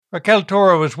Raquel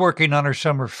Toro was working on her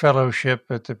summer fellowship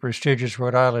at the prestigious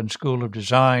Rhode Island School of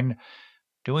Design,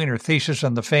 doing her thesis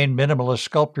on the famed minimalist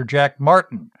sculptor Jack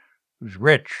Martin, who's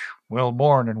rich,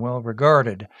 well-born, and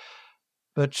well-regarded.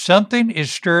 But something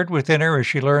is stirred within her as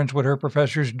she learns what her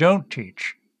professors don't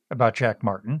teach about Jack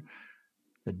Martin,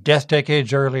 the death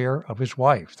decades earlier of his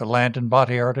wife, the land and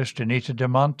body artist Anita de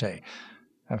Monte,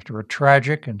 after a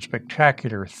tragic and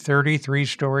spectacular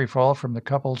 33-story fall from the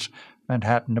couple's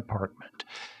Manhattan apartment.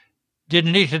 Did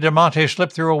Anita de Monte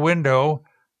slip through a window,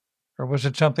 or was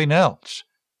it something else?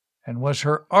 And was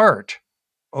her art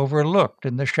overlooked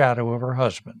in the shadow of her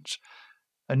husband's?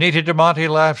 Anita de Monte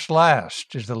Laughs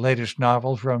Last is the latest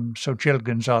novel from Xochitl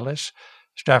Gonzales,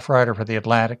 staff writer for The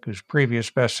Atlantic, whose previous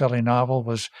best-selling novel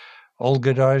was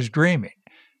Olga Dies Dreaming.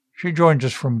 She joins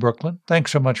us from Brooklyn.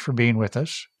 Thanks so much for being with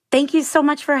us. Thank you so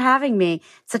much for having me.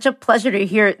 It's such a pleasure to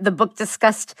hear the book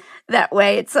discussed that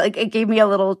way. It's like it gave me a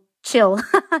little chill.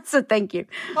 So thank you.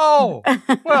 Oh,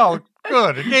 well,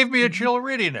 good. It gave me a chill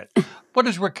reading it. What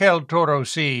does Raquel Toro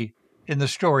see in the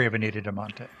story of Anita de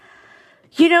Monte?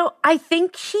 You know, I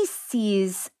think she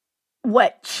sees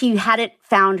what she hadn't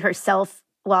found herself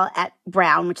while at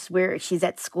Brown, which is where she's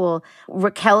at school.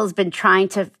 Raquel has been trying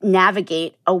to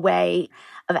navigate a way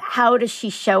of how does she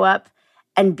show up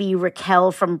and be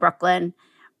Raquel from Brooklyn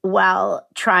while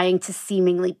trying to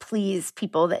seemingly please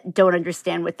people that don't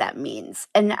understand what that means.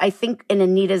 And I think in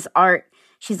Anita's art,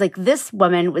 she's like, this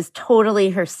woman was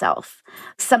totally herself.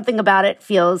 Something about it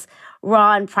feels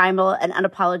raw and primal and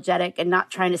unapologetic and not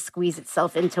trying to squeeze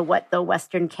itself into what the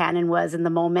Western canon was in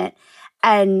the moment.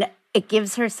 And it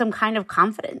gives her some kind of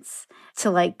confidence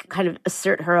to like kind of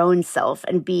assert her own self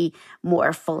and be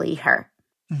more fully her.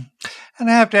 And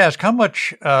I have to ask, how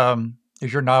much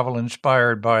is your novel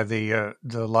inspired by the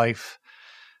life,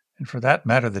 and for that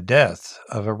matter, the death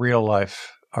of a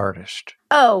real-life artist?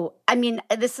 Oh, I mean,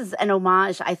 this is an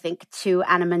homage, I think, to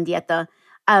Ana Mendieta.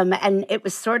 And it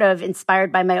was sort of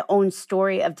inspired by my own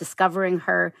story of discovering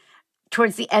her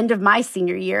towards the end of my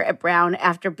senior year at Brown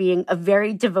after being a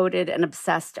very devoted and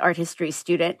obsessed art history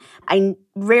student. I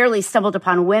rarely stumbled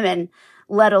upon women,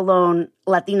 let alone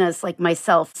Latinas like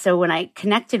myself. So when I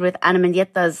connected with Ana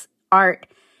Mendieta's art,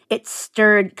 it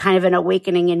stirred kind of an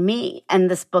awakening in me. And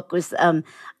this book was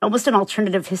almost an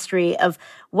alternative history of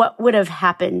what would have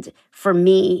happened for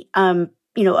me,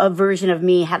 a version of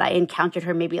me had I encountered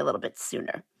her maybe a little bit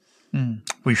sooner.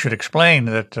 We should explain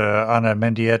that Ana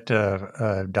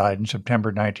Mendieta died in September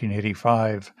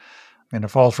 1985 in a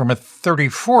fall from a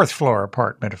 34th floor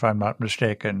apartment, if I'm not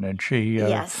mistaken. And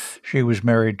she was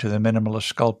married to the minimalist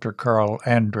sculptor Carl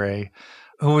Andre,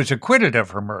 who was acquitted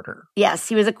of her murder. Yes,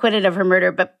 he was acquitted of her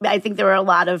murder, but I think there were a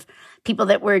lot of people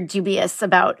that were dubious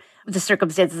about the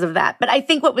circumstances of that. But I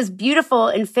think what was beautiful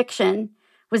in fiction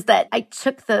was that I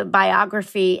took the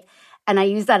biography and I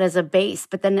used that as a base,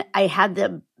 but then I had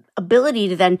the ability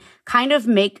to then kind of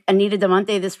make Anita de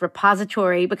Monte this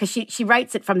repository because she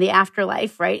writes it from the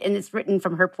afterlife, right? And it's written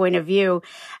from her point of view.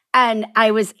 And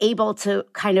I was able to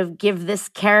kind of give this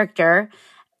character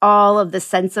all of the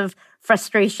sense of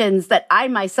frustrations that I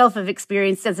myself have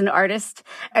experienced as an artist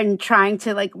and trying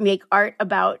to like make art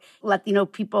about Latino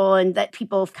people and that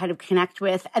people kind of connect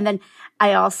with. And then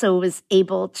I also was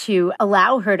able to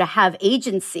allow her to have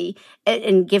agency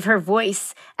and give her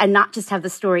voice and not just have the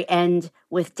story end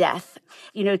with death,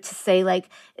 to say like,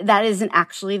 that isn't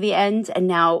actually the end. And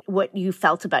now what you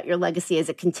felt about your legacy as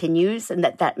it continues and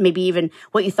that maybe even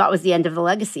what you thought was the end of the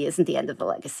legacy isn't the end of the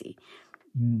legacy.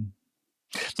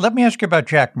 Let me ask you about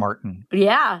Jack Martin.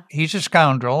 Yeah. He's a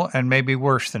scoundrel and maybe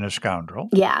worse than a scoundrel.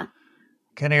 Yeah.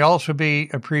 Can he also be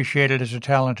appreciated as a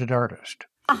talented artist?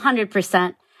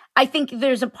 100%. I think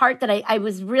there's a part that I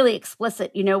was really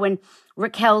explicit, when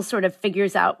Raquel sort of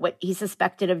figures out what he's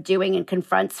suspected of doing and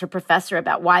confronts her professor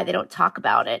about why they don't talk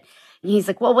about it. And he's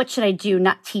like, well, what should I do?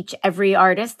 Not teach every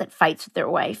artist that fights with their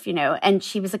wife, And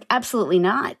she was like, absolutely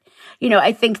not.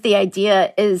 I think the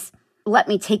idea is, let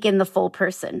me take in the full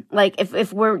person. Like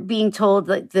if we're being told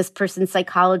that this person's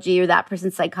psychology or that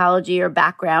person's psychology or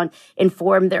background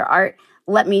inform their art,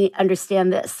 let me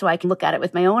understand this so I can look at it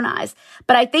with my own eyes.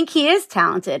 But I think he is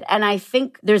talented. And I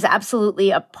think there's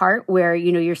absolutely a part where,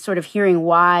 you're sort of hearing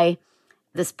why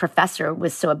this professor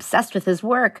was so obsessed with his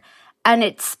work. And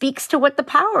it speaks to what the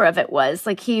power of it was.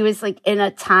 Like he was like in a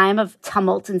time of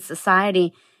tumult in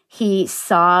society, he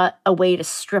saw a way to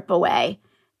strip away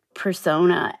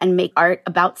persona and make art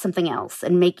about something else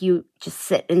and make you just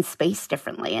sit in space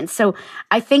differently. And so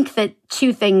I think that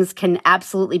two things can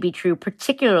absolutely be true,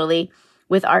 particularly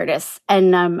with artists.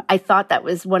 And I thought that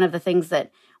was one of the things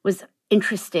that was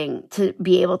interesting to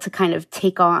be able to kind of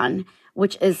take on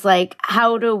which is like,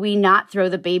 how do we not throw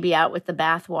the baby out with the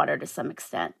bathwater to some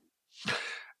extent?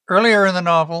 Earlier in the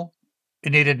novel,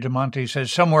 Anita de Monte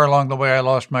says, somewhere along the way I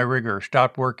lost my rigor,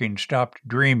 stopped working, stopped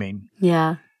dreaming.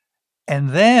 Yeah.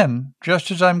 And then,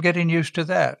 just as I'm getting used to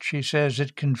that, she says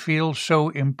it can feel so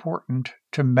important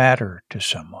to matter to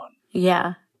someone.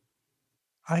 Yeah.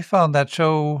 I found that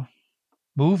so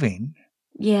moving.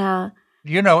 Yeah.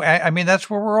 You know, I mean, that's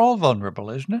where we're all vulnerable,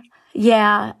 isn't it?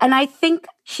 Yeah. And I think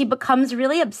she becomes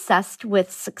really obsessed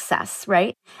with success,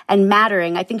 right? And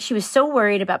mattering. I think she was so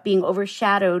worried about being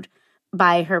overshadowed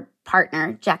by her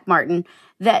partner, Jack Martin,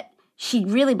 that she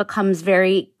really becomes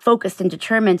very focused and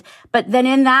determined. But then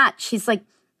in that, she's like,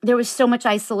 there was so much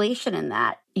isolation in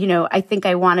that. You know, I think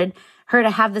I wanted her to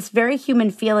have this very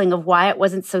human feeling of why it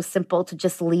wasn't so simple to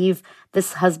just leave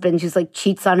this husband who's like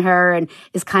cheats on her and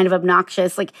is kind of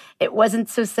obnoxious. Like, it wasn't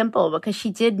so simple, because she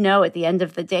did know at the end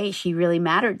of the day, she really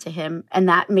mattered to him. And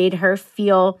that made her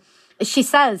feel, she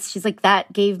says, she's like,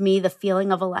 that gave me the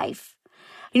feeling of a life.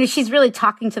 You know, she's really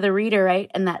talking to the reader,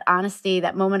 right? And that honesty,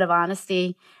 that moment of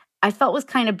honesty, I felt was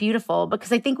kind of beautiful,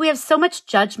 because I think we have so much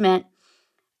judgment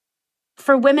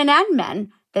for women and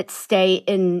men that stay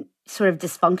in sort of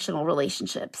dysfunctional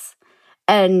relationships.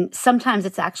 And sometimes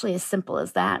it's actually as simple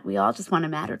as that. We all just want to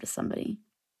matter to somebody.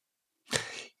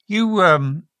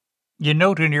 You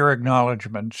note in your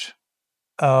acknowledgments,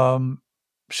 so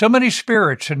many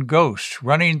spirits and ghosts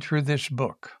running through this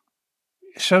book.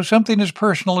 So something as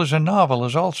personal as a novel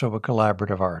is also a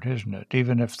collaborative art, isn't it?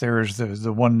 Even if there's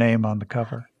the one name on the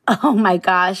cover. Oh my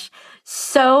gosh.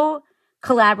 So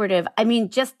collaborative. I mean,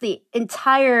 just the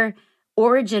entire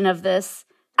origin of this.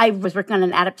 I was working on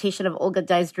an adaptation of Olga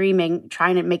Dies Dreaming,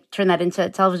 trying to turn that into a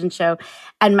television show.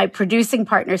 And my producing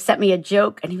partner sent me a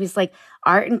joke, and he was like,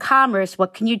 art and commerce,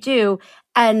 what can you do?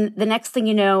 And the next thing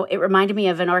you know, it reminded me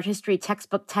of an art history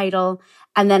textbook title.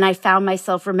 And then I found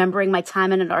myself remembering my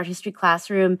time in an art history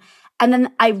classroom. And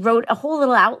then I wrote a whole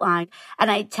little outline, and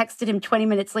I texted him 20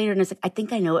 minutes later, and I was like, I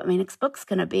think I know what my next book's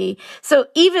going to be. So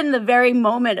even the very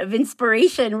moment of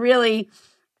inspiration really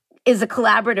is a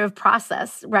collaborative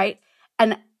process, right?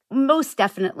 And most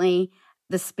definitely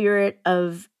the spirit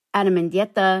of Ana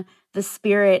Mendieta, the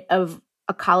spirit of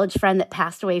a college friend that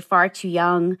passed away far too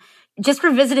young, just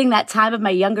revisiting that time of my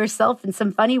younger self in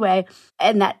some funny way,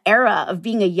 and that era of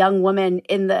being a young woman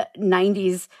in the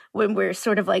 90s, when we're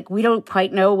sort of like, we don't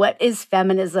quite know what is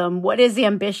feminism, what is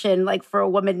ambition like for a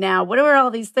woman now, what are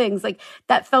all these things? Like,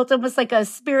 that felt almost like a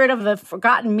spirit of the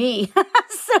forgotten me.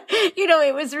 So, you know,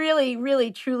 it was really,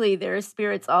 really, truly, there are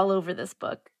spirits all over this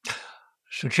book.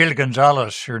 Xochitl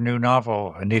Gonzales, her new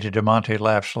novel, Anita de Monte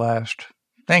Laughs Last.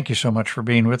 Thank you so much for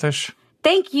being with us.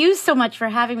 Thank you so much for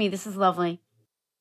having me. This is lovely.